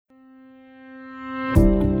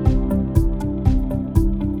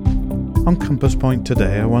On Compass Point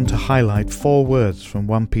today, I want to highlight 4 words from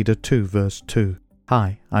 1 Peter 2 verse 2.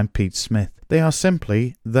 Hi, I'm Pete Smith. They are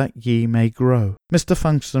simply, that ye may grow. Mr.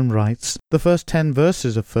 Funkston writes, the first 10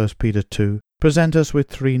 verses of 1 Peter 2 present us with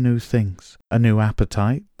 3 new things. A new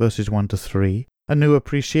appetite, verses 1 to 3, a new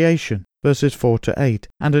appreciation, verses 4 to 8,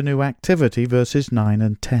 and a new activity, verses 9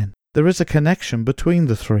 and 10. There is a connection between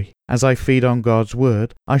the 3. As I feed on God's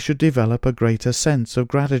Word, I should develop a greater sense of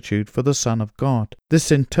gratitude for the Son of God. This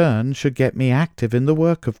in turn should get me active in the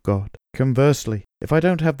work of God. Conversely, if I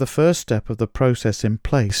don't have the first step of the process in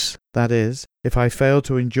place, that is, if I fail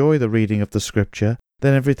to enjoy the reading of the Scripture,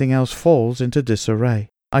 then everything else falls into disarray.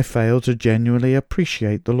 I fail to genuinely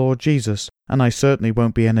appreciate the Lord Jesus, and I certainly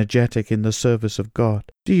won't be energetic in the service of God.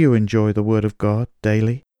 Do you enjoy the Word of God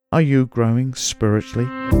daily? Are you growing spiritually?